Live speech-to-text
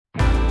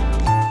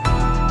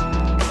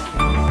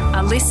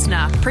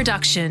listener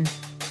production. You're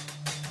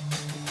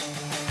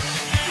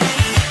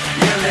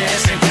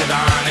listening to the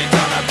Honey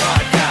Dollar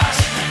Podcast,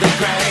 the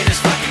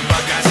greatest fucking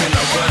podcast in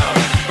the world.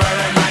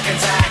 Brother Mike and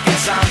Zach and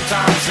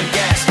sometimes some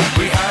guests.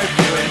 We hope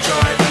you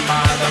enjoy the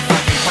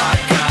motherfucking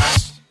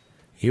podcast.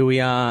 Here we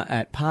are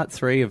at part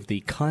 3 of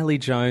the Kylie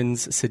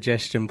Jones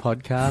Suggestion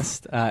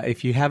Podcast.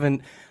 If you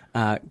haven't,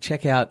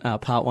 check out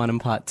part 1 and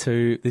part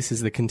 2. This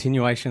is the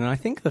continuation, and I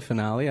think the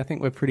finale. I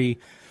think we're pretty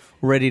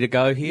ready to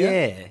go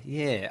here.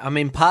 Yeah. I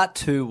mean, part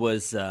 2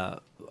 was...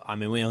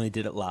 we only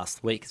did it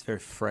last week. It's very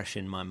fresh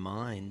in my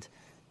mind.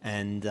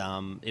 And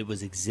it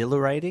was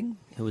exhilarating.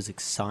 It was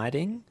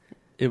exciting.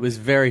 It was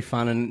very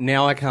fun, and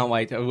now I can't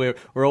wait.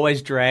 We're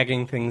always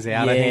dragging things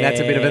out. I think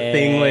that's a bit of a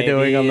thing we're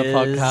doing on the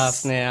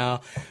podcast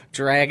now.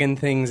 Dragging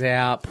things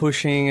out,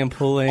 pushing and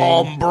pulling.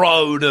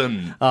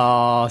 Broden.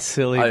 Oh,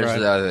 silly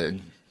bro.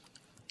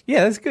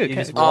 Yeah, that's good.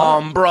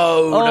 Broden.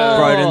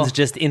 Broden's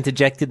just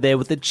interjected there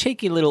with a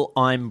cheeky little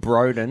I'm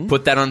Broden.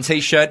 Put that on a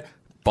t-shirt,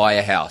 buy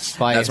a house.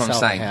 Yourself That's what I'm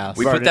saying. a house.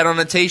 We put that on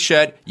a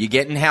t-shirt, you're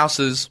getting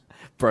houses.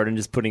 Broden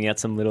just putting out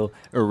some little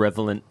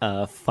irrelevant,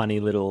 funny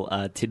little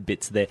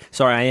tidbits there.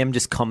 Sorry, I am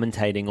just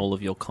commentating all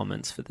of your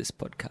comments for this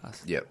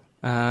podcast. Yep.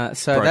 So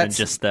Broden that's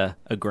just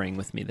agreeing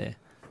with me there.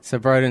 So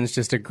Broden's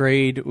just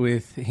agreed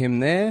with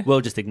him there.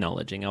 Well, just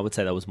acknowledging. I would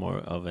say that was more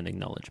of an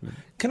acknowledgement.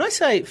 Can I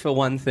say, for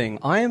one thing,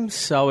 I am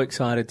so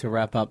excited to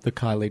wrap up the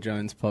Kylie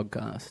Jones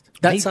podcast.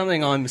 That's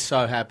something I'm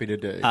so happy to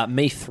do.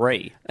 Me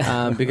 3.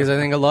 Because I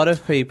think a lot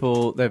of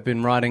people, they've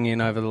been writing in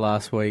over the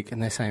last week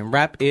and they're saying,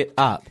 wrap it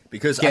up.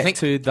 Because Get I think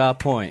to the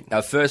point.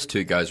 our first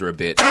 2 goes were a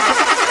bit... Couldn't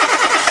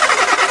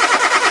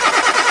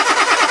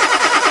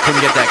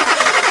get that.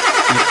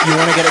 You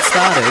want to get it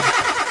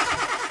started?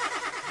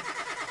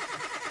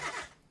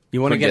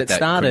 You want to get it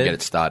started? Get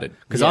it started.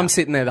 Because I'm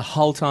sitting there the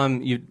whole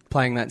time you're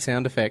playing that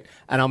sound effect,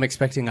 and I'm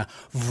expecting a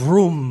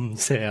vroom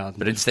sound.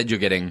 But instead you're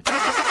getting... So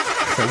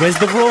where's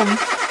the vroom?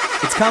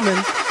 It's coming.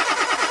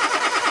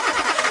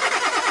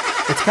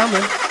 It's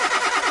coming.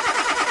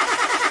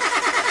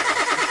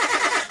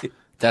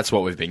 That's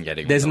what we've been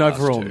getting. There's with no the last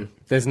vroom. 2.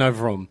 There's no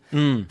vroom.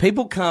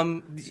 People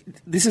come...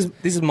 This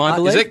is my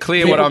belief. Is it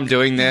clear what I'm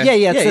doing there?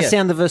 Yeah, it's the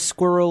sound of a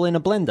squirrel in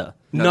a blender.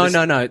 No.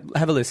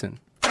 Have a listen.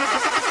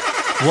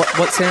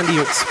 What sound are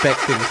you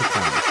expecting to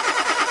come?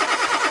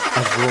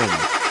 A vroom.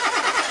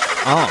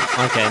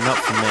 Oh, okay, not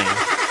for me.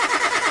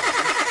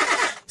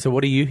 So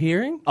what are you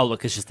hearing? Oh,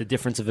 look, it's just a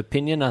difference of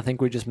opinion. I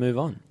think we just move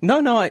on.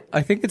 No,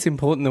 I think it's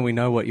important that we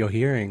know what you're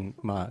hearing,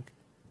 Mark.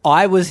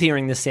 I was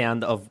hearing the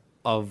sound of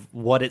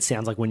what it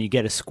sounds like when you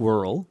get a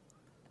squirrel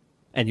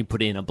and you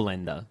put it in a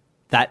blender.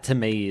 That to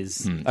me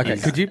is... Okay,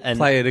 could you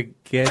play it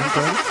again,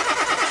 bro?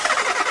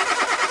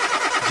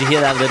 Did you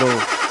hear that little...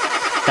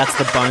 That's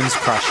the bones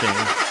crushing.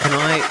 Can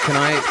I...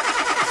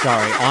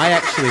 Sorry, I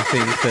actually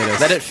think that...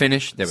 Let it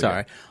finish. There we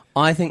go.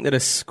 I think that a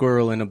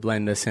squirrel in a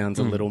blender sounds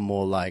a little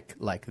more like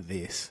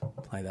this.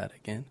 Play that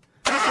again.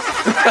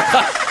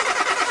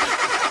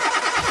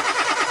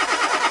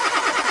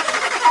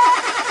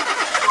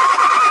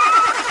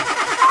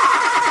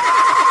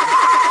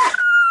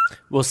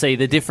 Well, see,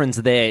 the difference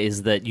there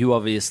is that you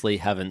obviously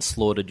haven't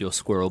slaughtered your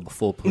squirrel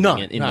before putting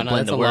it in the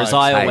blender, whereas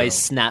I always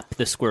snap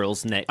the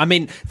squirrel's neck. I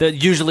mean,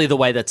 usually the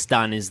way that's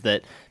done is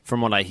that,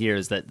 from what I hear,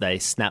 is that they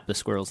snap the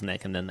squirrel's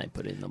neck and then they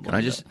put it in the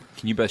blender.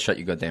 Can you both shut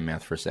your goddamn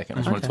mouth for a second? I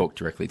just want to talk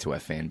directly to our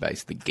fan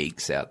base, the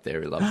geeks out there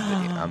who love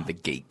the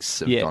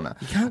geeks of Donna.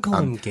 You can't call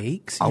them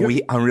geeks. I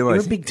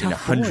realize you're a big in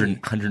tough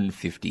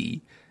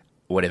 150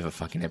 whatever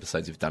fucking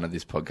episodes we've done of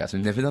this podcast,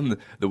 we've never done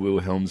the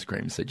Wilhelm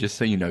scream. So just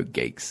so you know,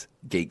 geeks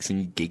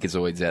and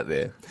geekazoids out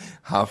there,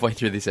 halfway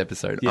through this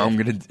episode, I'm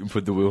going to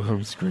put the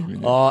Wilhelm scream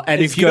in. Oh,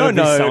 and It's if you don't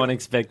know, so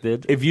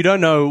unexpected. If you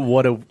don't know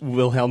what a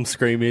Wilhelm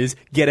scream is,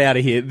 get out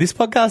of here. This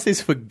podcast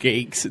is for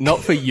geeks, not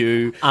for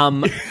you.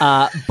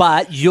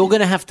 But you're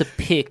going to have to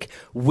pick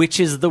which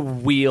is the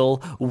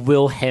real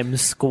Wilhelm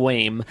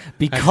scream,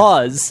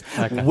 because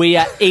we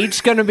are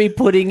each going to be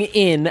putting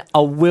in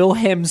a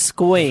Wilhelm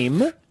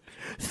scream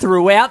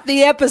throughout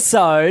the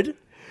episode.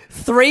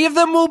 3 of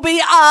them will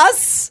be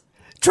us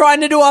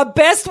trying to do our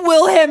best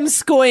Wilhelm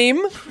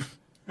scream,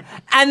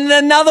 and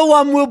another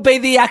one will be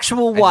the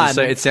actual one.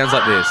 So it sounds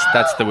like this.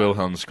 That's the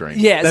Wilhelm scream.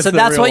 Yeah, That's so the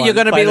that's real what one. you're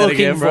going to Play be that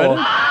looking again, for.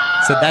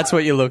 Broden. So that's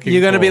what you're looking for.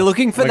 You're going to be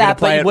looking for We're that, gonna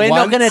play but it we're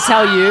not going to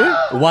tell you.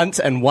 Once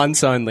and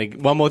once only.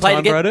 One more Play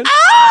it time, again. Broden.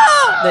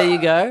 Ah! There you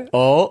go.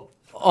 Or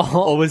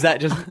was that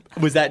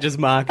just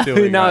Mark doing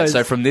it? Who knows?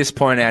 So from this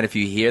point out, if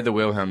you hear the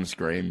Wilhelm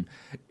scream,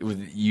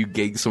 you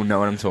geeks will know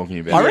what I'm talking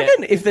about. I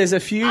reckon if there's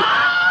a few...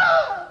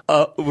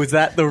 was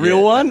that the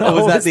real one?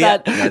 Or was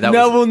that the...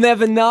 We'll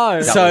never know.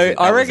 So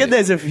I reckon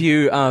there's a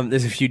few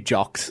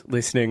jocks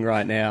listening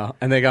right now,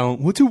 and they're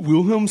going, "What's a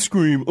Wilhelm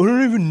scream? I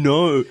don't even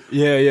know."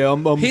 Yeah.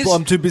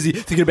 I'm too busy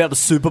thinking about the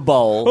Super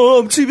Bowl. Oh,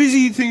 I'm too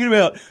busy thinking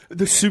about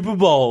the Super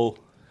Bowl.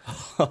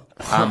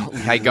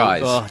 Hey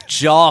guys, Oh,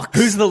 jocks.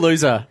 Who's the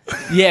loser?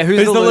 Yeah,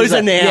 who's the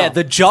loser now? Yeah,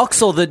 the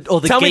jocks or the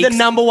Tell me geeks? the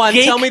number one.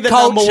 Geek Tell me the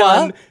culture.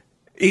 number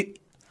one.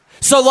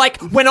 So,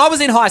 like, when I was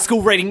in high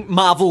school reading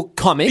Marvel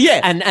comics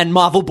and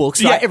Marvel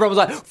books, right, everyone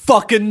was like,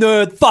 fucking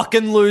nerd,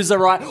 fucking loser,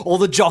 right? All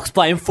the jocks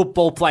playing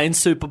football, playing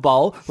Super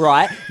Bowl,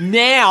 right?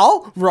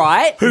 Now,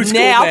 right? Who's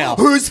cool now?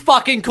 Who's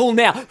fucking cool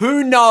now?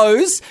 Who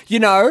knows,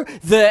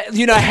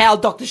 how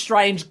Doctor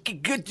Strange,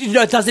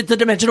 does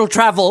interdimensional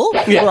travel,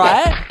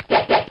 right?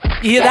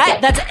 You hear that?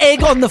 That's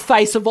egg on the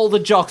face of all the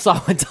jocks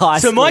I went to high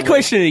school. So my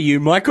question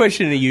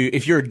to you,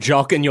 if you're a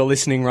jock and you're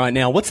listening right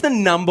now, what's the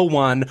number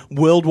one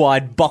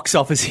worldwide box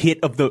office hit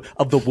of the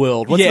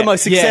world? What's the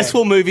most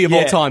successful movie of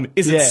all time?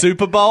 Is it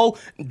Super Bowl?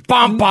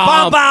 Bum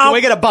bum. Can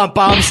we get a bum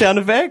bum sound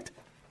effect?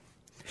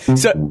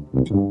 So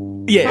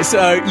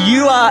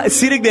you are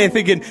sitting there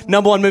thinking,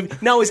 number one movie.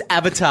 No, it was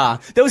Avatar.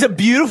 That was a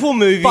beautiful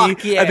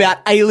movie about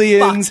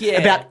aliens,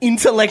 about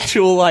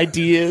intellectual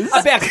ideas.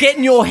 About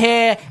getting your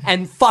hair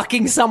and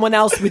fucking someone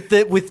else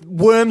with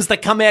worms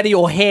that come out of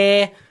your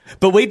hair.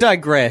 But we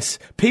digress.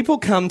 People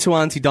come to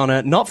Auntie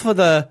Donna not for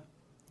the...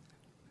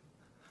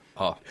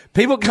 Oh.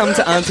 People come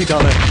to Auntie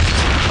Donna...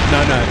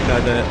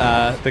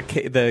 No, the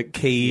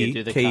key... Yeah,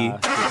 do the key.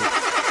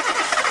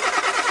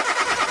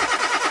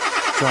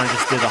 Do you want to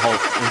just do the whole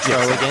intro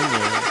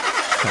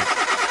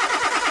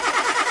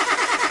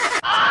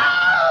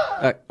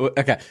again?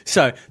 Okay,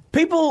 so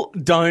people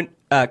don't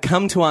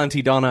come to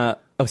Auntie Donna...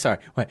 Oh, sorry,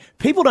 wait.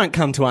 People don't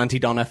come to Auntie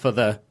Donna for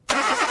the...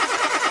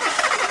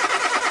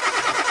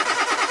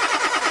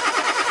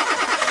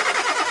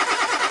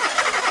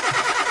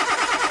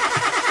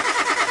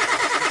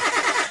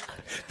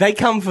 They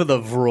come for the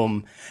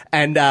vroom.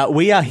 And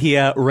we are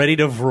here ready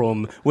to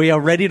vroom. We are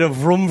ready to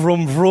vroom,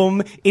 vroom,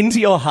 vroom into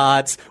your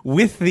hearts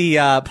with the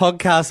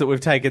podcast that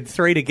we've taken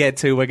 3 to get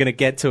to. We're going to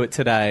get to it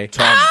today.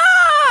 Tom.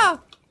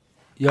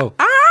 Yo.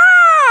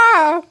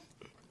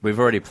 We've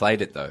already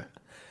played it, though.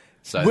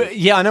 So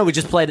Yeah, I know. We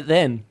just played it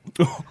then.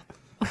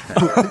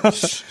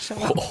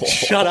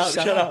 Shut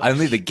up.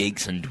 only the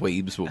geeks and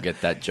dweebs will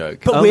get that joke.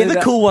 But Only we're the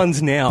that- cool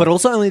ones now. But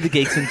also only the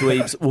geeks and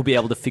dweebs will be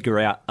able to figure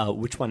out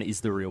which one is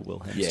the real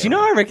Wilhelm. Yeah. Do you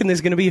know, I reckon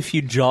there's going to be a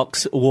few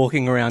jocks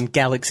walking around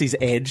Galaxy's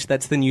Edge.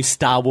 That's the new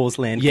Star Wars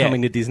land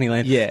coming to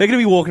Disneyland. Yeah. They're going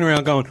to be walking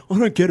around going, I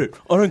don't get it.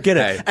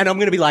 Hey. And I'm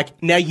going to be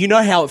like, now you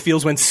know how it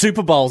feels when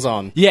Super Bowl's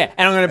on. Yeah,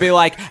 and I'm going to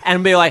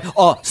be like,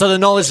 oh, so the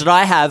knowledge that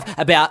I have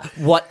about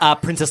what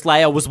Princess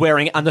Leia was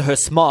wearing under her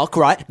smock,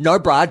 right? No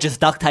bra, just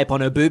duct tape on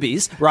her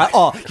boobies, right?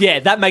 Oh, yeah,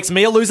 that makes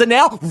me a loser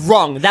now?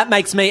 Wrong. That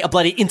makes me a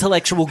bloody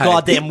intellectual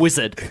goddamn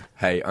wizard.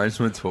 Hey, I just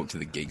want to talk to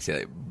the geeks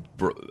out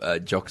there.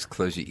 Jocks,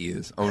 close your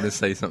ears. I want to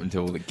say something to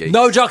all the geeks.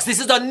 No jocks, this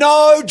is a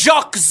no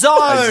jock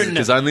zone!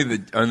 Because only the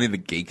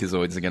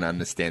geekazoids are going to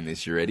understand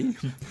this. You ready?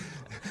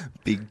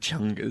 Big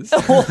chungas.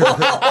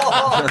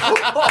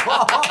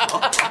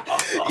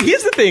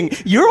 Here's the thing.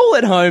 You're all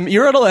at home.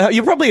 You're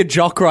probably a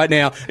jock right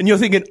now, and you're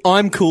thinking,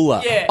 I'm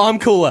cooler. Yeah. I'm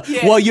cooler.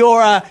 Yeah. While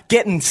you're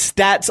getting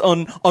stats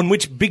on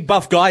which big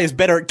buff guy is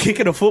better at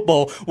kicking a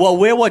football, while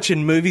we're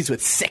watching movies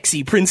with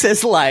sexy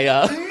Princess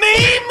Leia.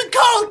 Meme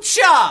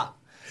culture!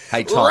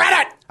 Hey, Tom.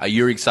 Reddit! Are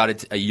you excited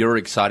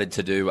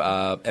to do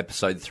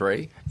episode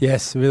 3?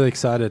 Yes, really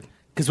excited.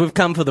 Because we've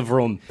come for the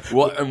vroom.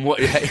 What? And what?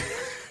 Hey,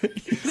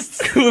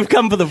 We've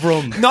come for the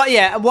vroom. Not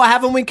yet. What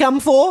haven't we come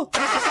for?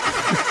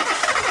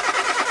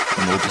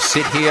 and we'll just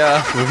sit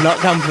here. We've not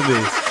come for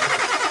this.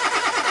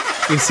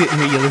 You're sitting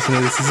here, you're listening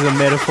to this. This is a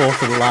metaphor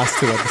for the last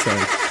 2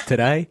 episodes.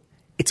 Today,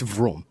 it's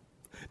vroom.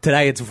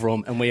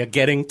 And we are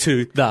getting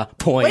to the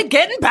point. We're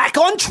getting back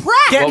on track!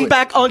 Getting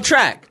back on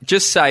track.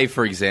 Just say,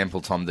 for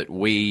example, Tom, that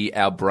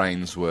our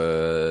brains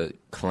were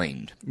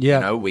cleaned. Yeah.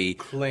 You know, we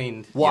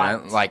Cleaned. you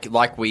know,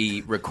 like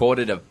we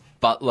recorded a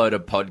buttload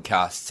of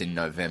podcasts in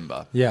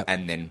November. Yeah.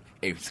 And then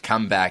it's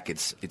come back.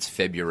 It's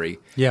February.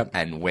 Yeah.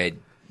 And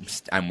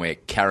we're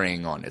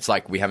carrying on. It's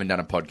like we haven't done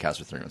a podcast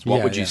for 3 months. What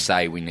Yeah, would you yeah.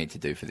 say we need to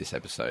do for this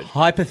episode?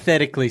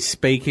 Hypothetically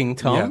speaking,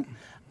 Tom,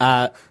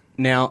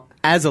 now,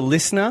 as a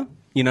listener,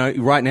 you know,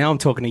 right now I'm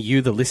talking to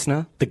you, the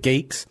listener, the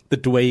geeks, the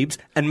dweebs,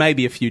 and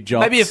maybe a few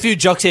jocks. Maybe a few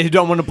jocks here who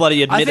don't want to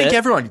bloody admit I think it.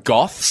 everyone,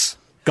 goths,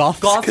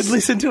 goths could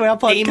listen to our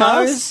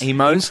podcast.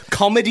 emos,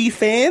 Comedy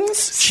fans.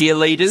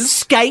 cheerleaders,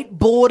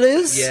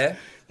 Skateboarders. the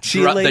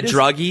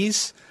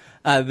Cheerleaders.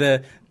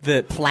 druggies.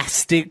 The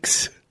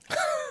plastics.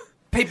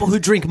 People who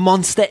drink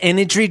Monster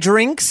Energy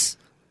drinks.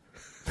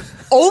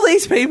 All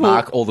these people.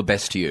 Mark, all the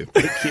best to you.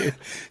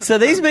 So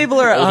these people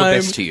are at All the home.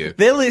 best to you.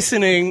 They're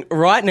listening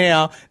right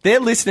now. They're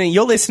listening.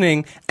 You're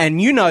listening,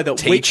 and you know that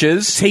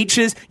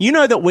Teachers. You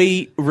know that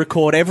we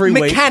record every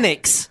week.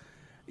 Mechanics.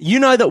 You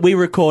know that we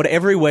record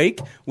every week.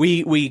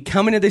 We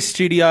come into this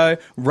studio,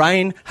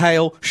 rain,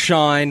 hail,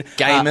 shine.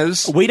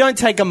 Gamers. We don't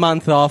take a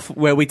month off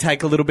where we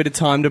take a little bit of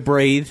time to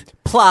breathe.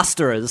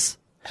 Plasterers.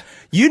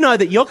 You know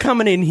that you're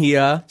coming in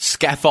here.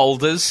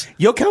 Scaffolders.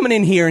 You're coming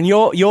in here and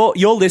you're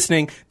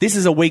listening. This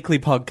is a weekly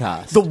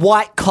podcast. The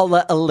white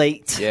collar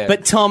elite. Yeah.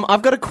 But Tom,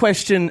 I've got a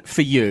question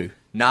for you.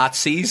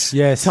 Nazis.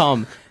 Yes.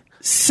 Tom,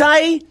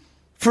 say,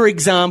 for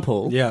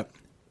example, Yeah.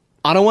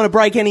 I don't want to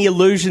break any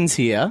illusions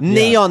here,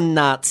 Neon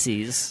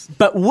Nazis.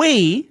 but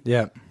we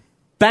Yeah.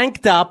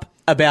 banked up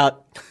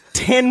about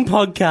 10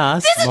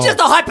 podcasts This is just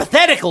a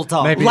hypothetical,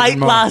 Tom. Maybe late even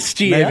more. last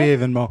year. Maybe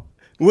even more.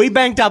 We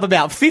banked up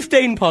about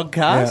 15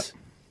 podcasts,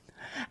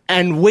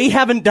 and we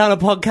haven't done a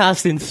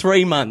podcast in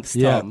 3 months,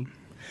 Tom. Yeah.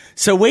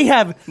 So we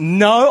have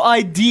no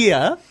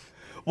idea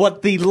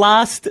what the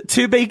last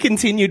To Be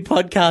Continued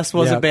podcast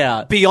was Yeah.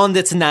 about. Beyond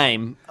its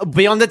name,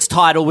 beyond its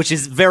title, which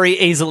is very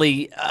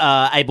easily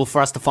able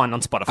for us to find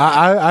on Spotify.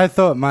 I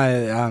thought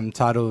my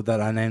title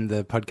that I named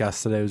the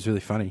podcast today was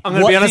really funny. I'm going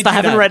to What be honest, did I you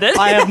haven't name? read it.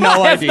 I have no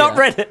I have idea. not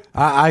read it.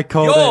 I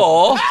called it.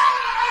 Or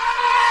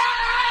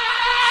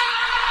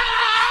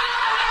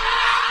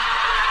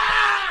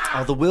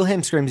Oh, the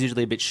Wilhelm scream's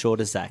usually a bit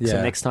shorter, Zach. So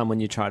Yeah. next time when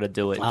you try to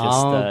do it, just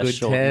Oh, good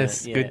shorten it.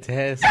 test. Yeah. Good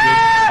test.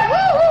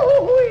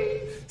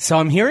 So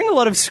I'm hearing a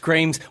lot of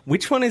screams.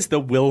 Which one is the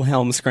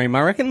Wilhelm scream?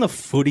 I reckon the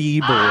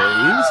footy boys.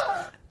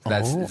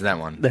 it's that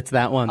one. That's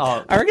that one.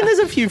 Oh. I reckon there's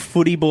a few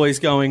footy boys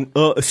going,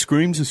 a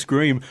scream's a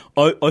scream.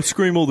 I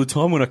scream all the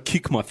time when I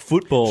kick my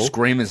football.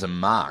 Scream is a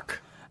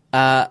mark.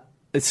 A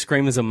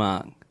scream is a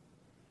mark.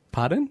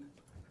 Pardon?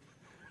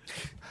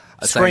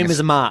 Scream is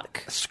a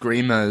mark.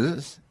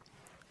 Screamers.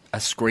 A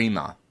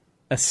screamer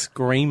A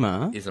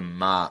screamer is a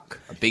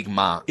mark, a big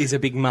mark. is a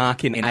big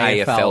mark in, In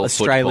AFL, AFL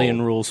Australian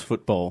football. rules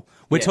football.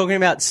 We're Yeah. talking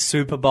about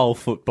Super Bowl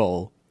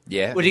football.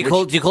 Yeah. What do you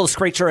call? Do you call a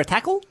screecher a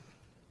tackle?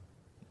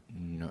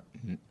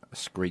 a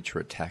screech or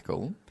a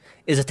tackle?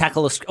 Is a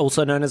tackle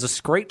also known as a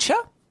screecher?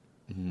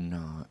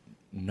 No,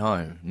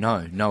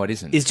 it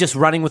isn't. Is just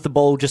running with the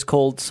ball just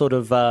called sort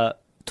of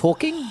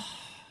talking?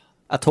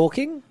 A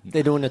talking?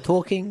 They're doing a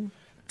talking.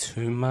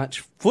 Too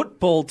much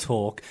football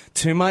talk.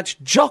 Too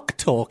much jock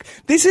talk.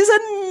 This is a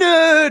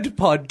nerd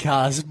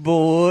podcast,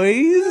 boys.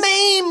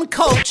 Meme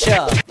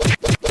culture.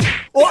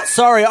 Oh,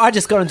 sorry, I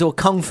just got into a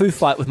kung fu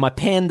fight with my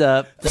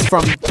panda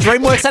from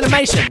DreamWorks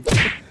Animation.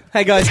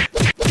 Hey, guys.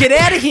 Get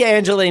out of here,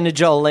 Angelina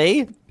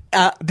Jolie.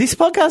 This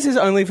podcast is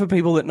only for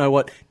people that know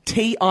what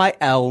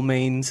TIL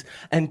means.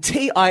 And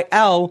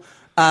TIL,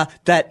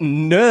 that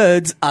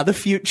nerds are the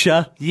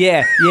future.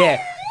 Yeah.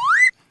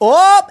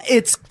 Oh,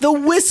 it's the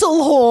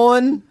whistle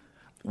horn.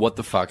 What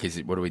the fuck is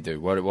it? What do we do?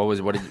 What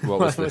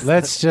was this?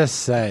 Let's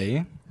just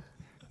say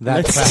that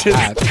Let's just-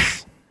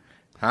 perhaps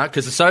Huh?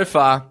 Because so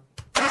far,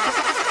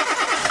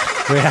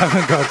 we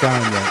haven't got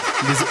going yet.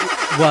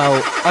 Well,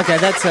 okay,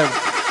 that's a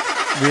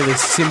really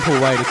simple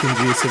way to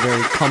conduce a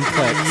very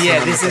complex. Yeah,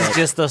 sound this is effect.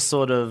 just a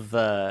sort of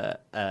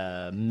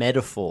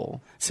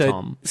metaphor,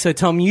 Tom. So,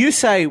 Tom, you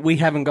say we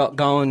haven't got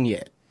going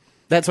yet.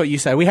 That's what you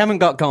say. We haven't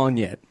got going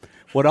yet.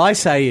 What I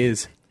say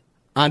is,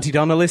 Auntie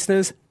Donna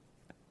listeners,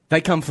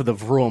 they come for the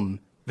vroom.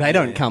 They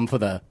don't come for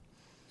the...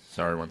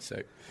 sorry, one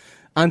sec.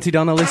 Auntie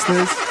Donna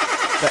listeners,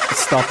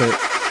 stop it.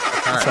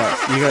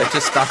 Sorry, you got It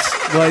just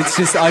starts. Well, it's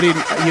just,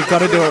 you've got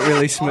to do it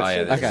really smooth. Oh,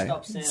 yeah, there's- okay,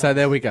 Stop sound. so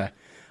there we go.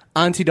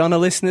 Auntie Donna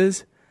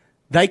listeners,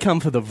 they come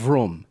for the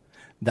vroom.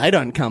 They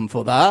don't come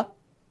for the...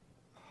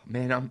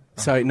 Man,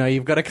 So, no,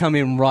 you've got to come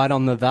in right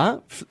on the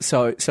that,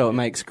 so it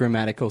makes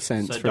grammatical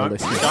sense So for a don't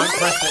listener.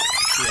 press it.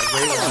 Yeah,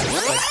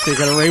 rewind. So you've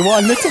got to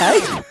rewind the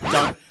tape.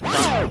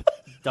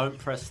 Don't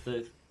press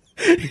the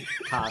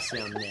car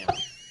sound now.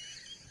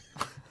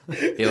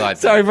 you like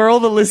Sorry, for all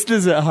the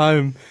listeners at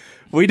home,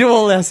 we do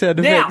all our sound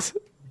Now. effects.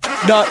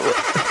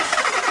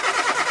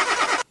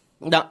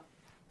 No. No.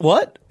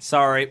 What?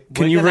 Sorry.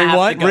 Can you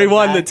rewind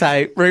the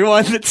tape?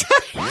 Rewind the tape.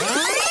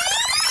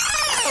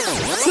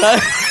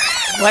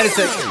 Wait a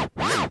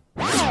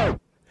second.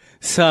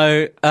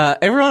 So,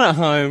 everyone at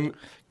home,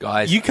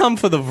 guys. you come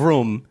for the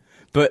vroom,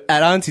 but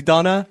at Auntie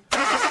Donna,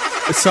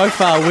 so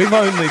far we've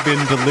only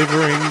been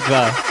delivering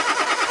the...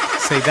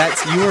 See,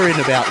 you were in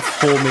about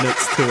 4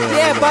 minutes too early.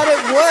 Yeah, but it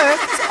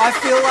worked. I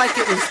feel like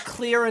it was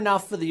clear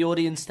enough for the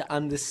audience to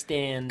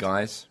understand.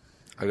 guys,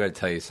 I got to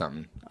tell you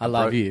something. I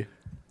love you.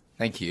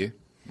 Thank you.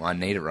 Well, I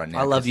need it right now.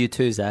 I love 'cause you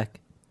too, Zach.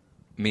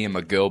 Me and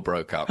my girl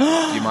broke up. Do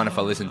you mind if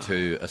I listen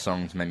to a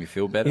song to make me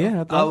feel better?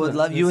 Yeah, I would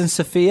love you and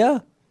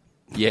Sophia.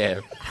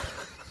 Yeah.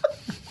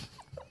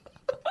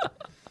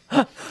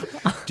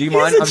 Do you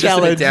mind? Here's a I'm just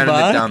a bit challenge, down in the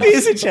Mark. dumps.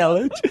 Here's a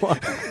challenge.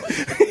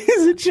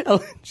 Here's a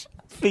challenge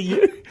for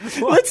you.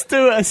 Let's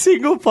do a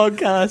single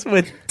podcast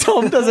where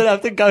Tom doesn't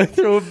have to go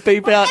through and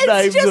beep out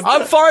names. just- of-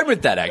 I'm fine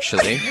with that,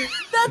 actually.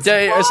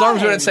 As long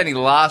as we don't say any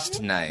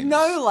last names.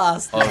 No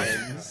last Of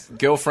names.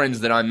 girlfriends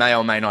that I may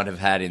or may not have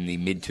had in the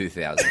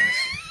mid-2000s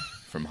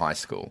from high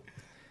school.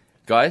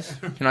 Guys,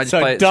 can I just So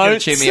play it? Just gonna don't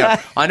cheer me up.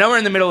 say- I know we're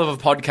in the middle of a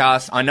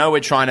podcast. I know we're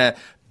trying to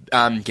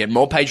get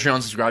more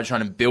Patreon subscribers,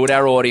 trying to build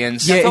our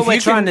audience. Yeah, That's what if we're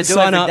you trying can to do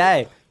sign every up-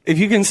 day. If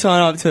you can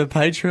sign up to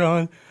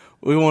Patreon,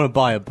 we want to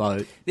buy a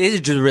boat. This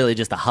is just really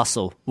just a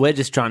hustle. We're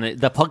just trying to...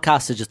 The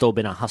podcast has just all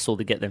been a hustle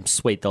to get them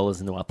sweet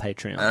dollars into our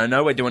Patreon. And I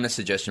know we're doing a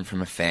suggestion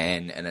from a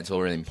fan, and it's all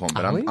really important,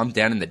 but Are we? I'm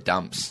down in the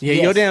dumps. Yeah,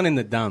 Yes. you're down in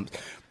the dumps.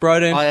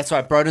 Broden, Oh, that's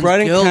right. Broden's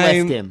girl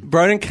came, left him.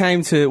 Broden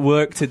came to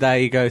work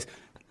today. He goes,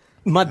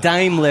 my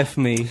dame left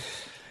me. Do you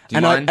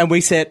And, mind? and we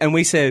said,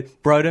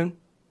 Broden,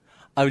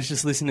 I was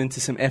just listening to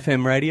some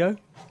FM radio.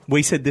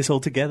 We said this all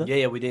together.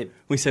 Yeah, we did.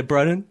 We said,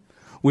 Broden,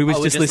 we was Oh,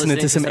 we're just listening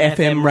to some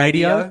FM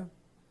radio.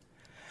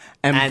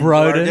 And And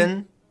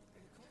Broden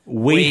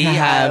We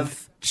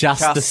have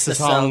just the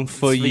song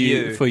for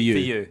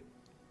you.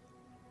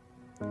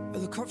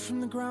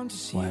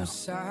 Wow.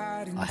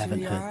 I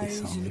haven't heard this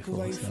song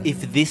before. So.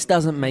 If this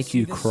doesn't make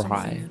you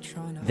cry,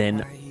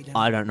 then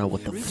I don't know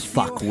what the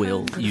fuck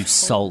will, you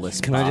soulless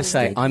Can I just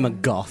say, bastard. I'm a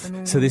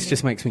goth, so this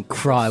just makes me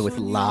cry with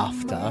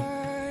laughter.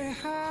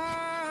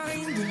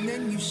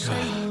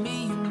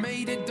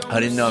 I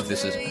didn't know if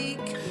this is...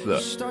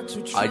 Look,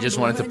 I just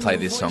wanted to play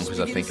this song because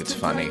I think it's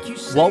funny.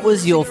 What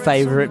was your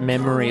favourite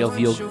memory of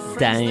your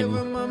dame?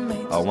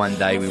 Oh, one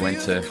day we went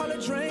to...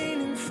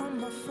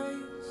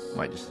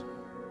 Wait, just...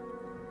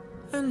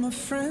 And my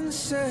friend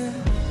said,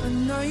 I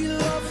know you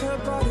love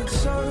her, but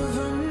it's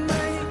over, mate.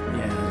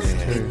 Yeah,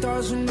 that's true. It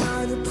doesn't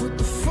matter, put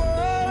the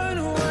phone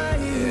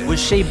away.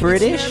 Was she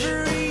British?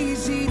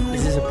 Is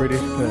this a British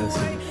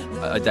person?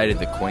 I dated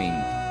the Queen,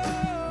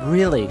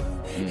 Really?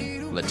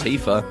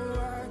 Latifah.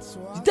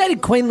 You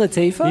dated Queen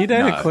Latifah? You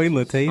dated No. Queen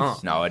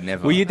Latifah? No, I'd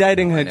never. Were you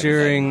dating her I never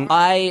during...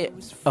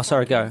 Oh,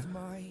 sorry, go.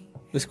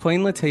 Was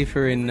Queen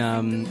Latifah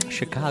in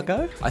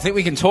Chicago? I think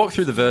we can talk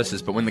through the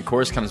verses, but when the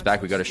chorus comes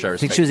back, we got to show I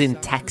respect. think she was in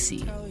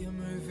Taxi.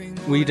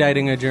 Were you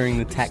dating her during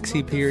the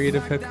Taxi period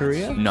of her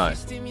career? No,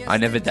 I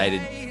never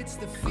dated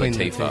Queen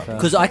Latifah.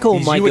 Because I call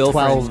my you were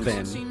girlfriend... 12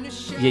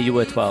 then, Yeah, you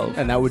were 12.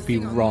 and that would be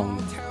wrong.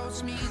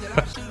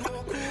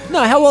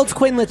 No, how old's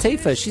Queen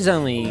Latifah?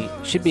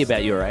 She'd be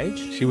about your age.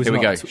 She was Here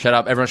we not go. Shut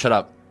up, everyone! Shut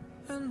up.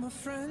 And my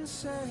friend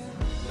said,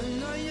 I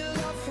know you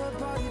love her,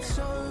 but it's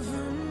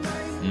over,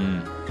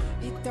 mate.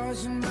 It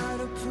doesn't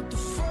matter, put the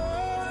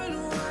phone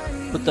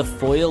away. Put the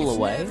foil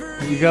away.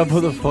 You gotta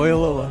put the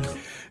foil away.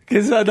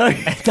 Because I know...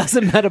 It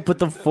doesn't matter, put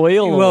the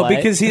foil Well, away.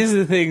 because here's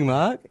the thing,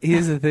 Mark.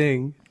 Here's the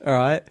thing. All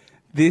right,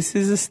 this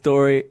is a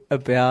story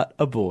about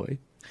a boy.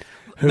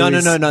 Who No,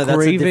 is that's a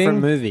grieving- different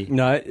movie.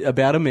 No,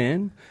 about a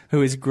man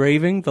who is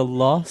grieving the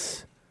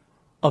loss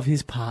of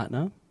his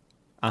partner,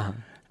 Uh-huh.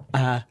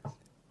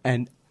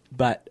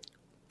 but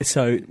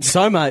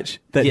so much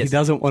that he Yes.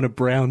 doesn't want to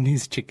brown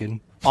his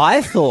chicken.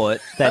 I thought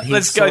that he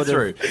Let's go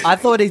through. I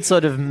thought he'd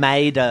sort of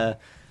made a...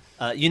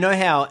 you know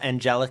how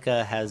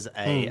Angelica has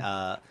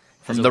a...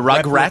 From has the a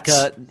Rugrats?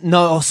 replica-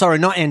 No, sorry,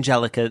 not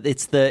Angelica.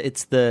 It's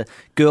the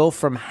girl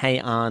from Hey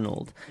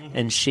Arnold,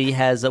 and she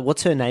has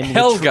what's her name?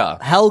 Helga.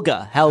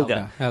 Helga.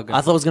 Helga.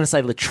 I thought I was going to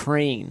say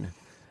latrine.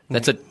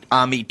 That's an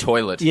army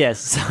toilet.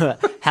 Yes,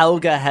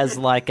 Helga has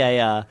like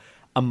a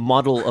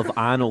model of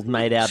Arnold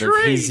made out of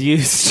his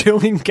used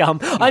chewing gum.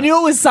 I knew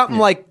it was something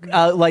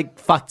like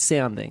fucked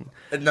sounding,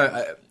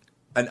 No,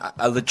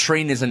 a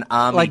latrine is an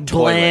army like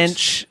toilet.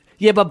 Blanche.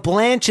 Yeah, but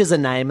Blanche is a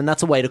name, and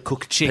that's a way to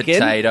cook chicken.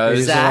 Potatoes.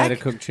 It is a way Zach? to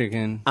cook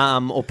chicken.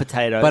 Or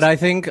potatoes. But I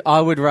think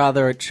I would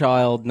rather a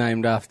child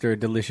named after a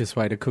delicious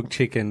way to cook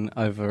chicken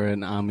over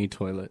an army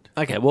toilet.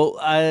 Okay, well,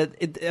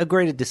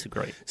 agree to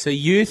disagree. So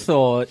you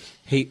thought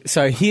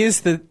So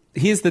here's the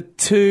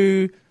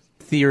two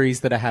theories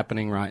that are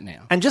happening right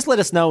now. And just let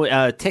us know,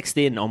 text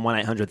in on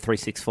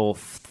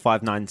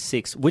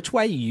 1-800-364-596 which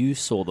way you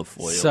saw the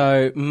foil.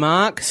 So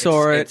Mark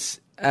saw It's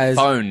it as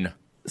phone.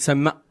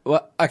 So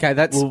okay,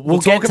 that's we'll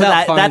talk get to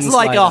about that. That's phones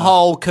like later. a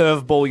whole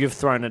curveball you've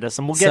thrown at us,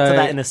 and we'll get to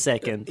that in a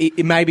second.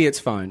 Maybe it's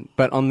phone,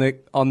 but on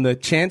the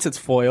chance it's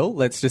foil,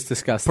 let's just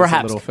discuss this a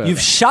Perhaps little further.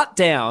 you've shut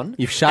down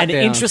An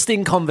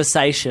interesting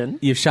conversation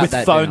You've shut with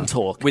that phone down.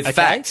 talk. With okay?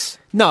 facts.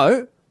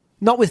 No,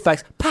 not with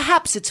facts.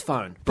 Perhaps it's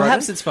phone.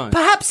 Perhaps Broden. it's phone.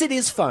 Perhaps it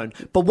is phone.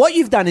 But what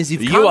you've done is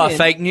you've come You are in-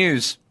 fake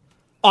news.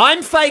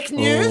 I'm fake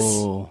news.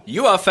 Oh.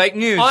 You are fake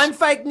news. I'm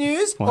fake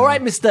news. All right,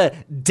 Mr.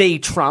 D.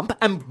 Trump.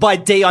 And by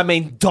D, I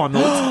mean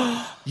Donald.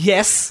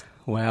 Yes.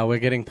 Wow, we're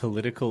getting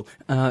political.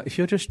 If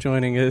you're just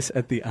joining us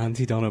at the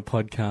Auntie Donna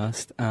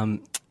podcast,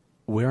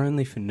 we're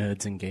only for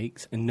nerds and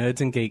geeks, and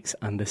nerds and geeks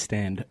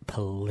understand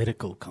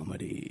political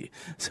comedy.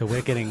 So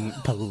we're getting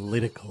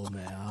political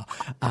now.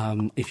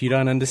 If you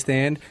don't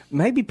understand,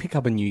 maybe pick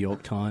up a New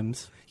York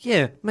Times.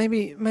 Yeah,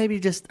 maybe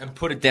just And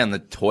put it down the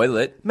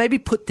toilet. maybe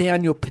put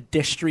down your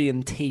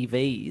pedestrian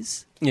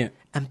TVs Yeah.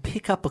 and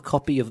pick up a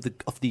copy of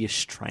the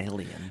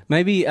Australian.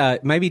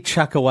 Maybe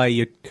chuck away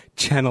your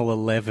Channel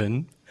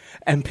 11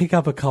 and pick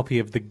up a copy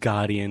of The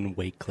Guardian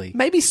Weekly.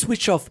 Maybe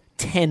switch off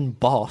 10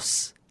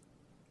 Boss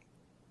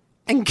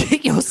and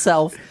get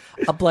yourself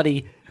a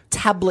bloody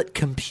tablet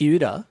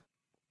computer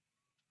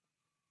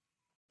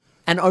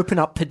and open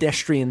up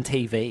pedestrian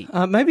TV.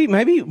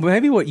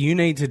 Maybe what you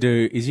need to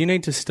do is you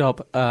need to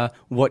stop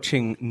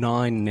watching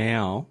 9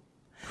 Now,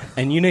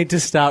 and you need to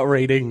start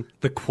reading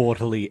the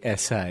quarterly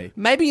essay.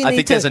 Maybe you I need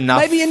think to. there's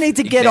enough Maybe you need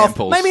to get off.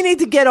 examples. Maybe you need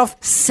to get off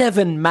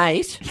 7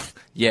 Mate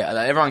Yeah,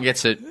 everyone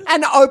gets it.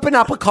 and open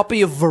up a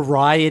copy of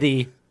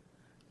Variety.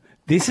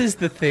 This is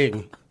the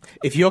thing.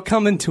 If you're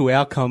coming to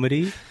our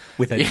comedy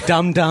with a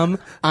dumb,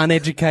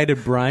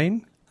 uneducated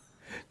brain,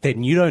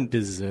 then you don't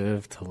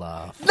deserve to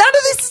laugh. None of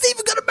this is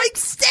even going to make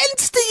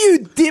sense to you,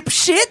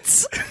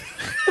 dipshits.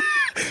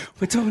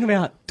 We're talking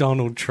about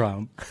Donald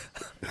Trump.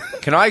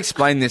 Can I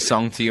explain this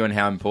song to you and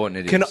how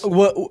important it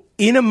is?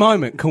 In a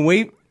moment, can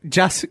we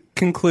just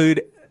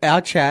conclude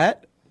our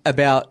chat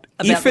about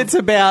if it's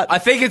about I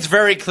think it's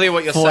very clear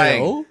what you're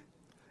saying. foil?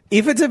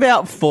 If it's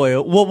about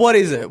foil, well, what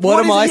is it?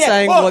 What am I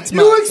saying? What's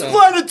you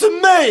explain it to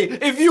me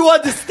if you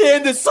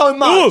understand it so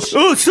much.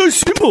 Oh, it's so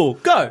simple.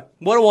 Go.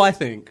 What do I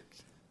think?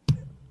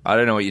 I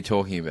don't know what you're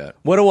talking about.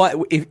 What do I?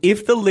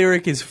 If the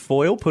lyric is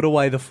foil, put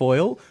away the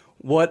foil.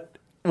 What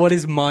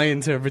is my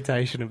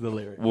interpretation of the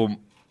lyric? Well,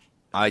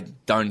 I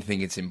don't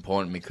think it's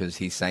important because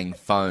he's saying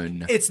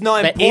phone. It's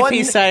not But if important,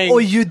 he's saying-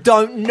 or you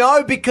don't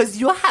know because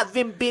you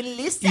haven't been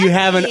listening. You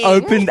haven't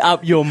opened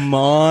up your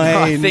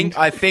mind.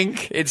 I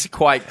think it's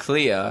quite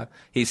clear.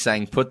 He's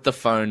saying put the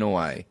phone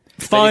away.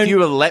 But Phone. if you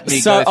will let me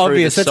so go through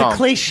obvious. the That's song, a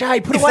cliche.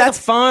 Put If away the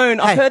that's- phone.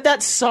 I've Hey. heard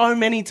that so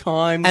many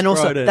times. And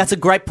also, Broden. that's a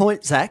great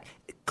point, Zach.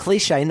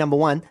 Cliche, number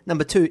one.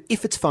 Number two,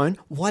 if it's phone,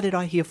 why did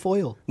I hear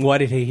foil? Why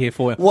did he hear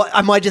foil? What,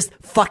 am I just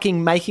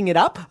fucking making it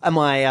up? Am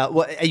I, are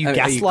you Are you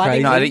gaslighting crazy?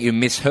 me? no, I think you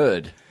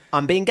misheard.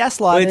 I'm being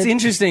gaslighted. Well, it's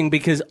interesting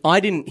because I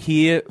didn't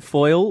hear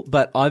foil,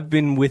 but I've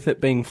been with it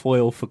being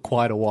foil for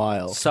quite a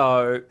while.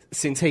 So,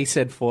 Since he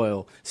said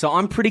foil. So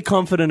I'm pretty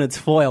confident it's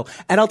foil.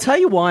 And I'll tell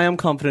you why I'm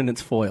confident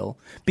it's foil.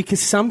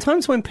 Because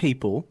sometimes when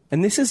people,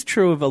 and this is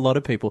true of a lot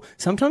of people,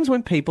 sometimes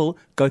when people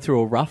go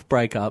through a rough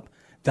breakup,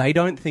 they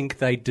don't think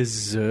they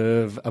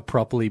deserve a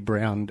properly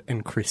browned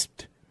and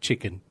crisped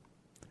chicken.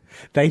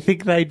 They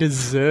think they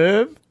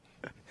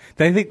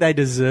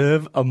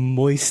deserve a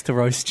moist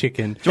roast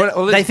chicken.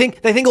 they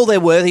think all they're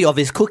worthy of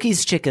is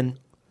cookies chicken.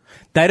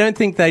 They don't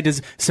think they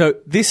deserve. So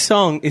this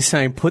song is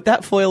saying, put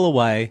that foil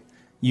away.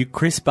 You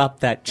crisp up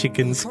that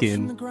chicken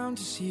skin.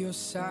 So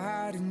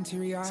sad.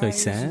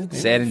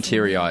 Sad and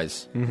teary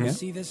eyes.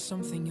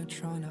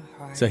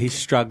 So he's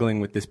struggling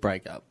with this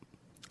breakup.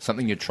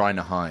 Something you're trying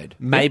to hide.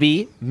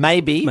 Maybe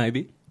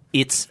Maybe.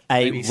 it's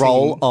a Maybe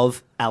roll singing.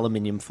 of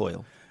aluminium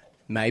foil.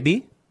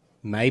 Maybe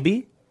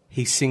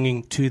he's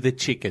singing to the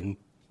chicken.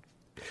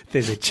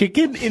 There's a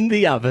chicken in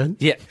the oven.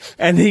 Yeah.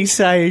 And he's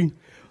saying,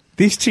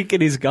 this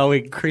chicken is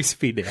going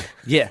crispy now.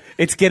 Yeah.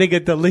 It's getting a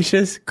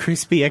delicious,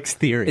 crispy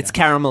exterior. It's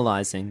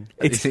caramelizing.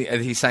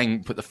 He's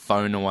saying put the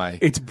phone away.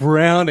 It's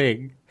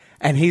browning.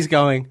 And he's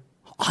going,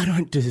 I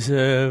don't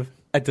deserve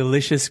a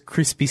delicious,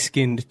 crispy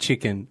skinned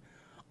chicken.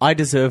 I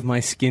deserve my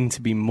skin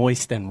to be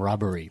moist and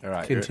rubbery. All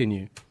right,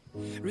 Continue.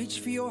 Reach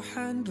for your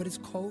hand, but it's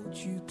cold.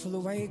 You pull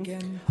away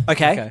again.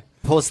 Okay.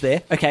 Pause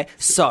there. Okay.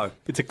 So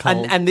It's a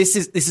cold. and this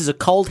is a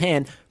cold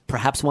hand,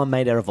 perhaps one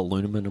made out of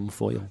aluminum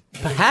foil.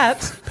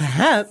 Perhaps,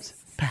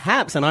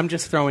 and I'm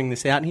just throwing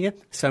this out here,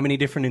 so many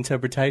different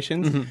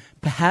interpretations. Mm-hmm.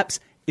 Perhaps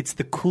it's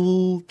the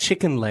cool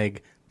chicken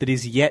leg that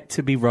is yet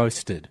to be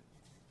roasted.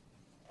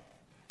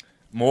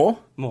 More?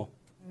 More.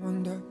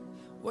 Wonder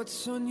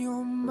what's on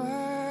your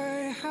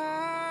mind.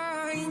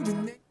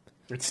 And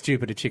It's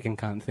stupid a chicken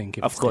can't think.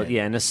 If Of it's course, dead.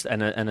 yeah, and It's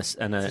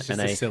just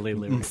a silly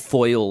lyric.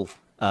 foil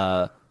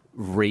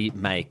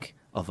remake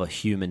of a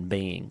human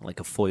being, like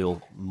a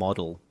foil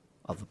model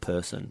of a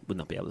person, would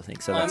not be able to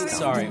think. So that's dumb.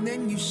 Sorry.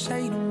 then you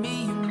say to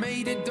me, you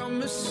made a dumb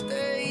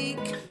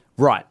mistake.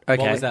 Right.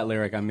 Okay. What was that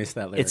lyric? I missed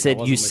that lyric. It said,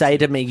 I "You wasn't say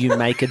listening. to me, you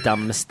make a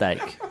dumb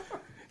mistake."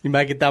 You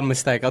make a dumb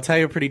mistake. I'll tell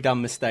you a pretty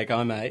dumb mistake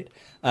I made.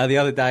 The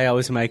other day I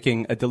was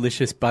making a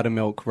delicious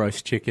buttermilk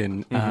roast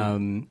chicken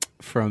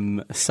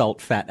from Salt,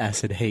 Fat,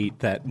 Acid, Heat,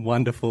 that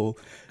wonderful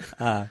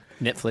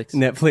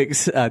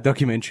Netflix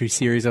documentary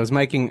series. I was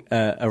making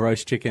a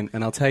roast chicken,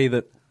 and I'll tell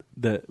you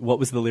that what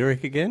was the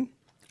lyric again?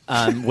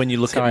 When you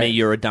look at Sorry. me,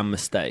 you're a dumb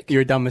mistake.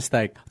 You're a dumb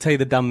mistake. I'll tell you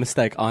the dumb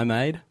mistake I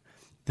made.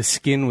 The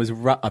skin was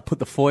I put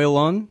the foil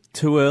on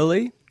too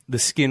early. The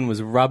skin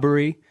was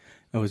rubbery.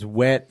 It was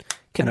wet,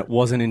 and it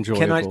wasn't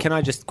enjoyable. Can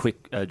I just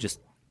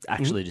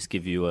just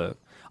give you a?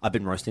 I've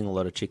been roasting a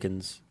lot of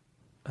chickens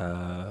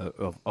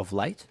of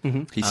late.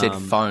 He said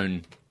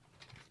phone.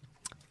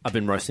 I've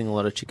been roasting a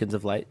lot of chickens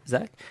of late,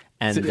 Zach.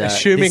 And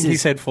Assuming this he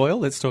is- said foil,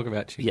 let's talk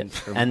about yeah, chickens.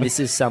 for a and moment. this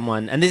is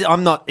someone, and this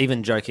I'm not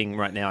even joking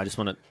right now. I just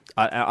want to.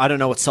 I don't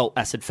know what salt,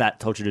 acid, fat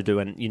told you to do,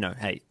 and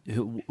hey,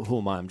 who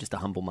am I? I'm just a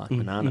humble Mark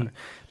Bonanno.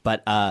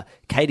 But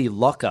Katie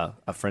Locker,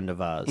 a friend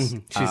of ours,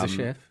 She's a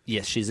chef?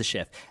 Yes, she's a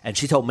chef, and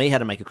she told me how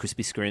to make a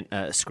crispy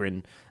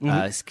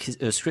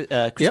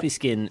crispy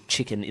skin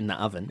chicken in the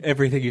oven.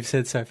 Everything you've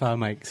said so far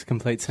makes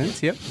complete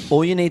sense. Yep.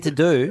 All you need to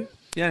do,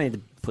 you don't need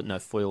to put no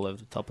foil over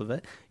the top of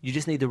it. You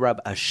just need to rub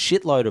a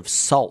shitload of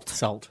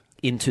salt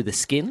into the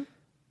skin.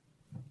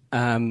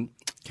 Can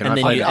And I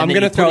then find you- it? I'm then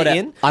going to put throw it it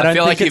in. in. I don't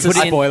feel think like it's you a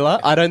put it in spoiler.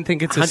 I don't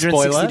think it's a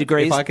 160 spoiler.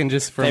 degrees if I can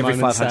just for a every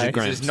moment 500 say,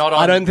 grams. This is not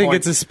I on don't think point.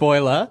 it's a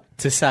spoiler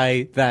to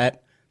say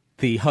that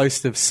the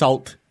host of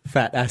Salt,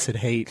 Fat, Acid,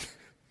 Heat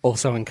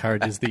also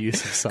encourages the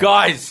use of salt.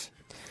 Guys!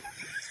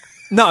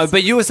 No,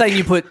 but you were saying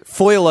you put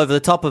foil over the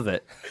top of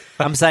it.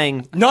 I'm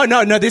saying No.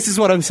 This is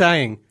what I'm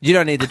saying. you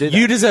don't need to do that.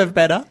 You deserve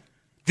better.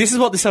 This is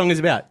what the song is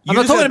about. I'm You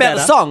not talking deserve about the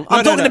better. song.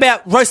 I'm No, talking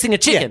about roasting a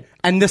chicken. Yeah.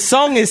 And the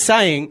song is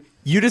saying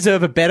you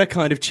deserve a better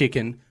kind of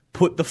chicken.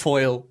 Put the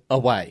foil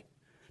away.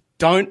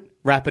 Don't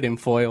wrap it in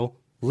foil.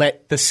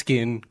 Let the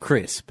skin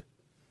crisp.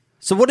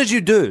 So what did you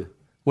do?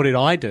 What did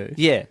I do?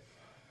 Yeah.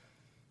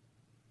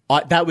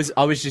 I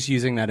was just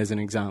using that as an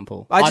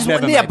example. I just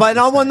went, yeah, but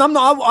I went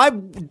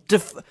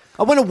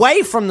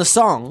away from the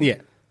song Yeah.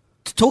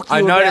 to talk to I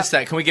you noticed about.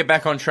 that. Can we get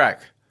back on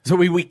track? So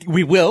we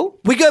will.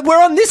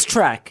 We're on this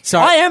track. So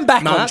I am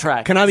back Mark, on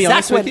track. Can I be Zach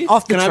honest with went you?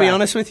 off the Can I be track.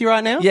 honest with you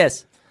right now?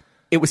 Yes.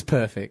 It was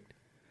perfect.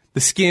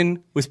 The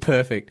skin was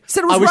perfect.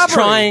 Said it was I was rubbery.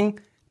 trying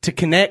to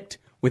connect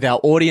with our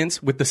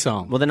audience with the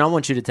song. Well, then I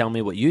want you to tell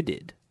me what you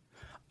did.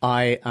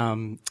 I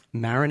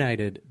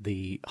marinated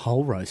the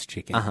whole roast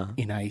chicken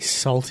in a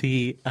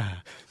salty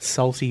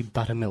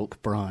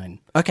buttermilk brine.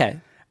 Okay.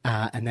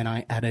 And then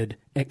I added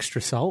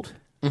extra salt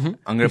I'm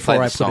going to play before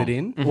the I song. put it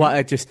in. Well,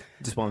 I just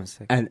 1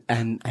 second.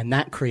 and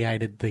that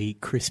created the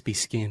crispy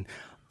skin.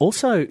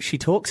 Also, she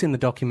talks in the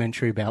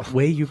documentary about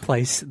where you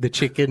place the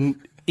chicken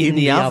in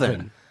the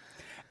oven.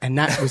 And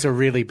that was a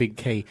really big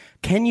key.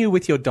 Can you,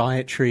 with your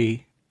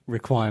dietary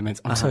requirements,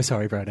 I'm so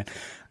sorry, Broden,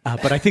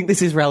 but I think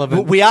this is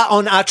relevant. We are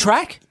on our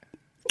track.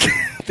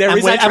 There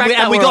is a track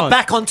that we we're got on.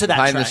 back onto that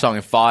Playing track. the song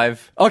in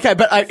 5. Okay,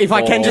 but if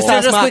I can just Four.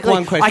 ask Mark quickly,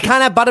 one question. I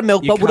can't have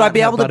buttermilk, You but would I can't be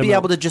have able to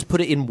buttermilk. just put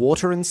it in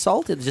water and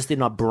salt? It's just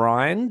in a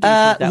brine? Do you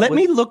think that Let would-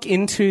 me look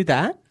into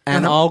that,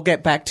 and I'll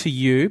get back to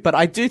you. But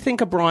I do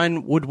think a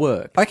brine would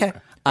work. Okay.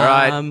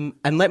 Right.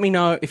 And let me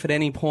know if at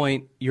any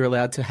point you're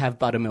allowed to have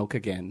buttermilk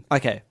again.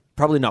 Okay.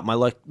 Probably not. My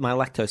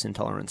lactose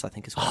intolerance, I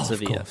think, is quite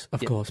severe.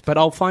 Of course. But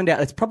I'll find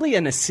out. It's probably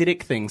an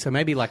acidic thing, so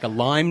maybe like a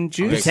lime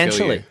juice.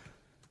 Potentially.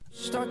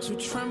 Start to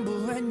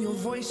tremble and your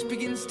voice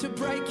begins to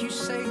break. You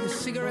say the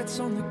cigarettes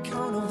on the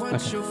counter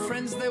weren't your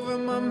friends, they were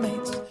my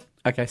mates.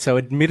 Okay, so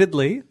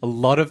admittedly, a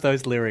lot of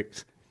those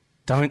lyrics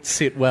don't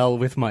sit well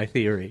with my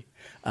theory.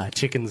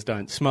 Chickens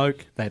don't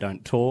smoke, they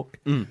don't talk,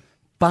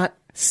 but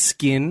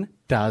skin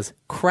does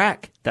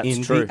crack That's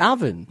in true. the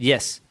oven.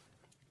 Yes.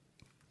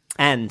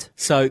 And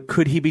So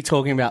could he be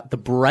talking about the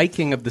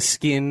breaking of the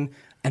skin,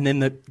 and then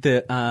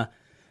the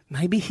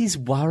maybe he's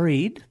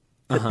worried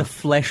that the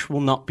flesh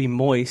will not be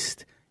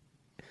moist.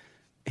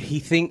 He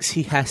thinks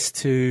he has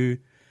to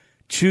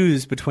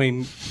choose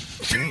between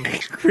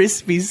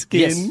crispy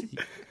skin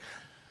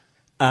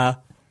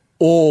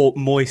or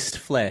moist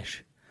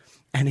flesh,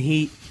 and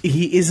he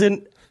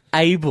isn't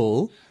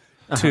able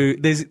to.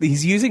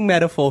 He's using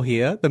metaphor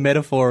here, the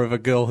metaphor of a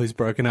girl who's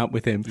broken up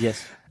with him.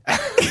 yes.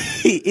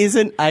 He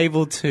isn't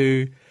able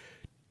to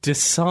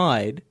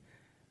decide,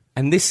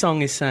 and this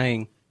song is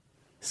saying,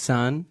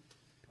 "Son,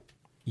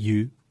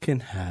 you can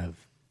have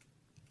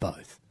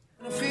both.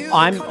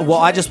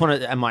 I just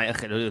want to. Am I?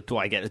 Okay, do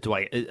I get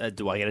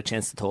a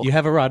chance to talk? You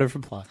have a right of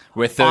reply."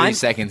 We're 30 I'm-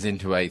 seconds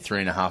into a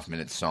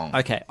 3.5-minute song.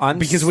 Okay, I'm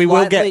Because we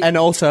will get, slightly- and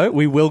also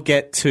we will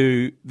get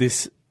to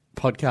this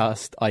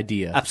podcast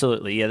idea.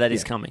 Absolutely, yeah, that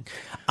is coming.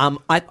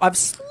 I've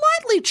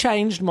slightly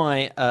changed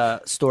my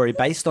story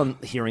based on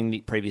hearing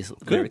the previous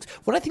lyrics.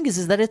 What I think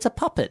is that it's a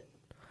puppet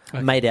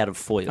made out of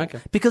foil. Okay.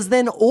 Because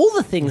then all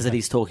the things that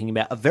he's talking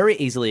about are very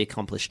easily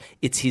accomplished.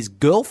 It's his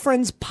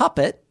girlfriend's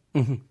puppet.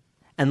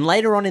 And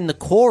later on in the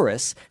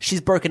chorus,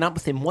 she's broken up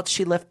with him. What's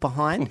she left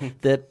behind?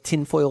 The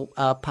tinfoil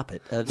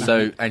puppet.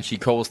 And she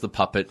calls the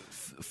puppet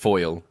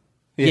foil.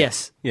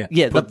 yes. Yeah.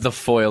 Yeah. Put the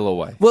foil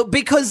away. Well,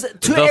 because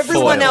to The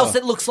everyone foil. else,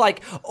 it looks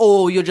like,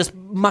 oh, you're just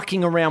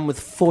mucking around with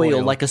foil,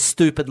 Foil. like a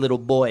stupid little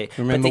boy.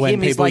 Remember but to when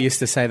him, he's people like, used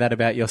to say that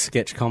about your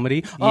sketch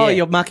comedy? Oh, Yeah.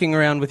 you're mucking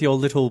around with your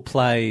little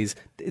plays.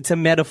 It's a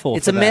metaphor.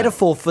 it's for a that.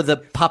 metaphor for the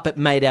puppet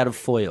made out of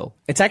foil.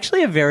 It's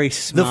actually a very The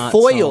smart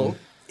foil song.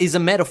 is a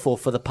metaphor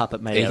for the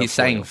puppet made out of He's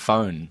foil. saying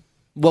phone.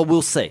 Well,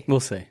 we'll see. We'll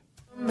see.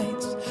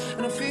 Mates,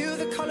 and I feel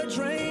the colour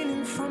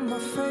draining from my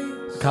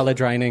face. Colour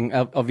draining.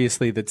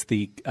 Obviously, that's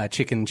the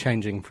chicken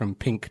changing from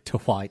pink to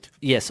white.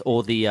 Yes,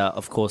 or the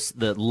of course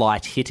the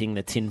light hitting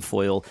the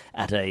tinfoil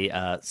at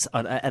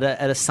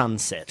a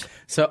sunset.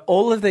 So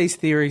all of these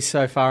theories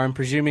so far, I'm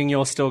presuming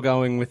you're still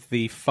going with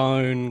the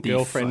phone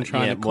girlfriend phone-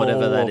 trying yeah, to call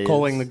whatever that or is.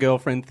 calling the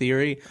girlfriend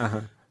theory.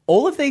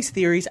 All of these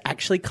theories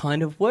actually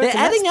kind of work. They're and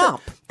that's adding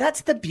up.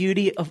 That's the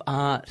beauty of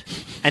art,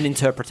 An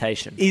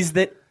interpretation. is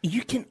that we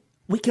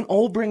can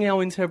all bring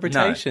our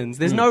interpretations.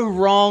 There's no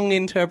wrong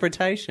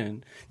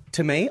interpretation.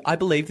 To me, I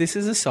believe this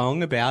is a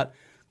song about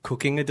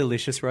cooking a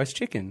delicious roast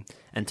chicken.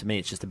 And to me,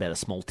 it's just about a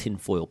small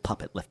tinfoil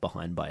puppet left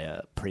behind by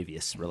a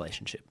previous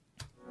relationship.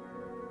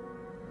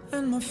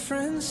 And my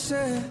friends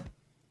said,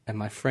 And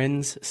my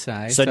friends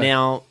say... So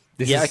now,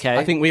 This yeah, is- okay.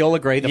 I think we all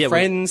agree the Yeah,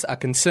 friends are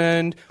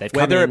concerned, They've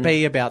come whether in. it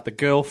be about the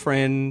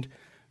girlfriend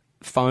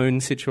phone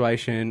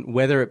situation,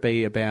 whether it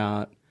be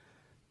about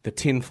the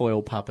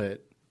tinfoil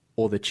puppet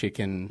or the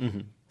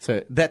chicken.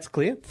 So that's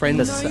clear.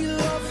 Friends "Know you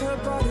love her,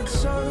 but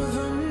it's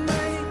over,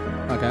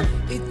 mate. okay.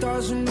 It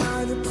doesn't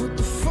matter, put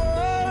the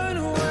phone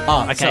away."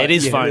 Oh, Okay, so- it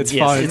is yeah, phone. It's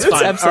yes, phone. it's phone.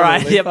 All absolutely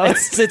right, yep, phone.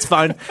 it's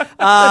phone.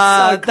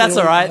 That's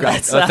all right.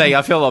 That's,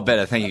 I feel a lot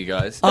better. Thank you,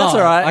 guys. That's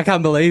all right. I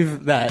can't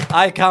believe that.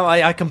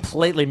 I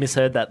completely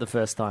misheard that the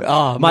first time.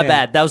 Oh, my man.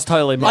 bad. That was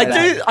totally my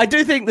bad. I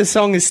do think the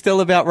song is still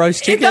about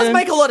roast It chicken. does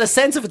make a lot of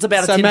sense if it's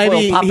about so a tinfoil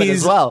maybe puppet he's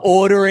as well.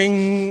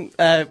 ordering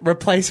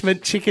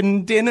replacement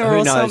chicken dinner Who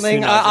or knows?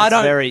 something. Who knows? I It's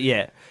don't. Very,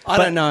 yeah. I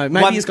But don't know.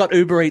 Maybe one- he's got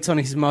Uber Eats on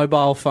his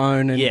mobile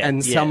phone, and, Yeah,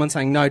 and yeah. someone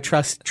saying, "No,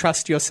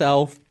 trust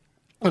yourself."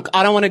 Look,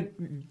 I don't want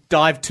to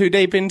dive too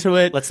deep into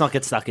it. Let's not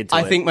get stuck into it.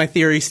 I think my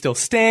theory still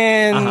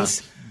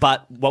stands.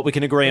 But what we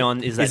can agree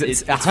on is that Is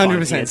it's it's 100% phone. Yeah,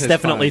 it's says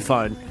definitely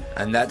phone. phone.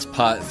 And that's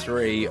part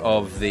 3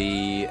 of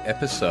the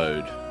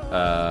episode.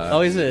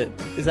 Is it?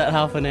 Is that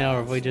half an hour?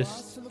 Have we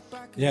just...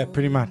 Yeah,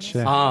 pretty much.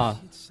 Yeah.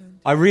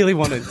 I really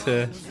wanted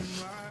to...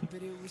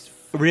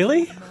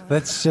 Really?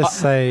 Let's just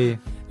say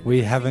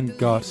we haven't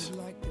got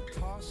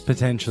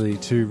potentially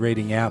to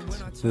reading out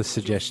the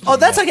suggestion. Oh,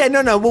 that's yet.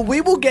 okay. No. Well,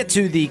 we will get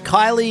to the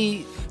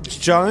Kylie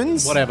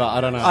Jones. Whatever,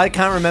 I don't know. I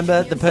can't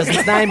remember the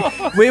person's name.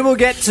 We will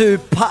get to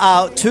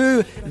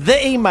the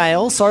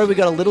email. Sorry, we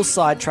got a little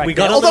sidetracked.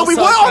 Although we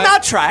were on our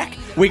track.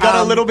 We got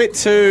a little bit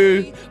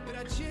too...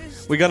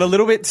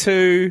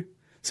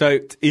 So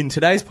in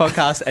today's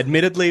podcast,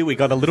 admittedly, we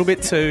got a little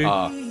bit too...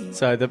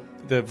 So the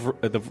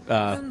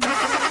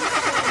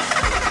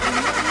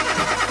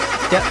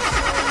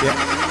Yep.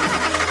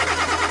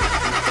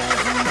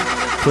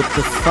 Put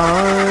the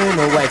phone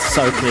away. It's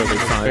so clearly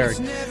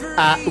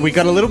phone. We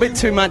got a little bit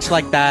too much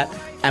like that,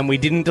 and we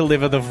didn't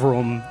deliver the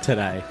vroom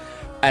today.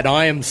 And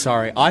I am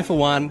sorry. I, for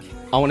one,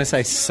 I want to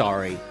say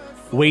sorry.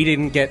 We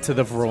didn't get to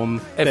the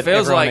vroom that feels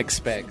everyone like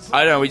expects.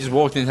 I don't know. We just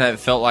walked into it. It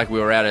felt like we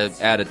were out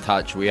of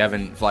touch. We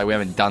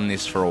haven't done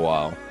this for a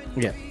while.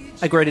 Yeah.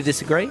 Agree to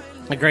disagree?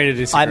 Agree to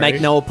disagree. I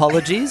make no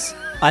apologies.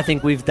 I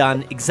think we've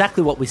done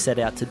exactly what we set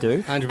out to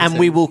do. 100%. And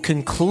we will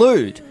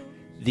conclude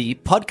the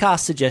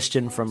podcast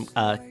suggestion from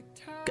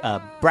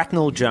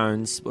Bracknell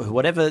Jones,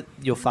 whatever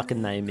your fucking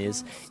name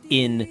is,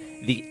 in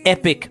the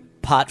epic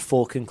Part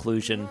 4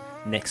 conclusion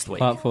next week.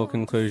 Part 4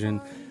 conclusion.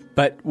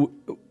 But we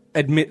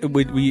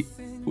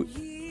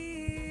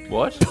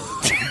What?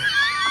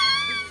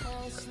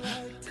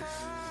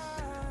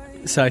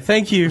 So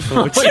thank you for...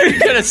 What are you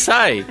going to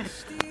say?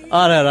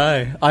 I don't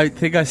know. I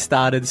think I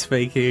started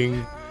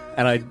speaking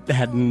and I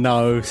had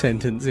no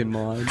sentence in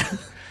mind.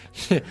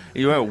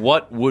 You went,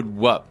 what would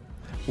what?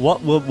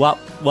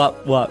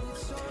 What?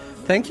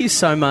 Thank you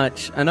so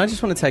much. And I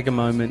just want to take a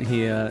moment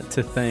here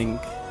to thank...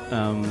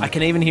 I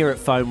can even hear it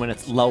phone when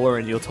it's lower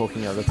and you're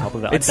talking over the top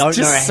of it. It's I don't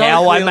just know so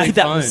how I clearly made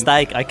that phone.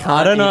 mistake. I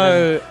can't don't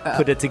know. even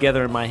put it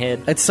together in my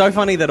head. It's so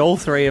funny that all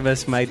three of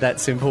us made that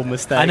simple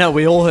mistake. I know,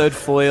 we all heard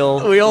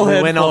foil. We all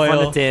heard went off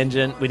foil. on a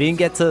tangent. We didn't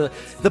get to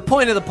the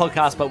point of the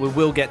podcast, but we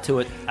will get to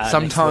it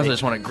Sometimes next I week.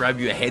 just want to grab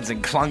your heads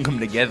and clunk them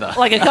together.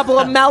 Like a couple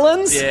of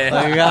melons?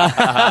 Yeah.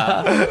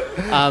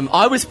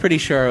 I was pretty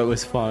sure it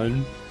was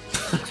phone.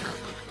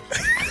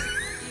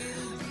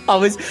 I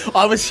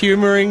was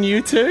humouring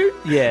you two.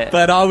 Yeah.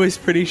 But I was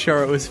pretty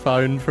sure it was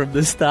phone from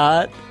the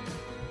start.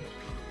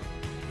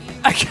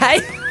 Okay.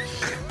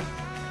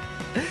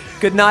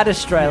 Good night,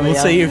 Australia. We'll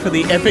see you for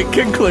the epic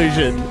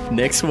conclusion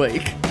next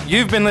week.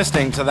 You've been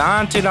listening to the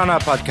Auntie Donna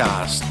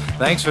podcast.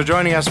 Thanks for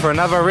joining us for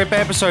another RIP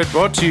episode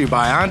brought to you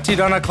by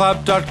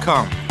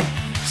AuntieDonnaClub.com.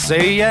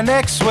 See you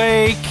next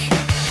week.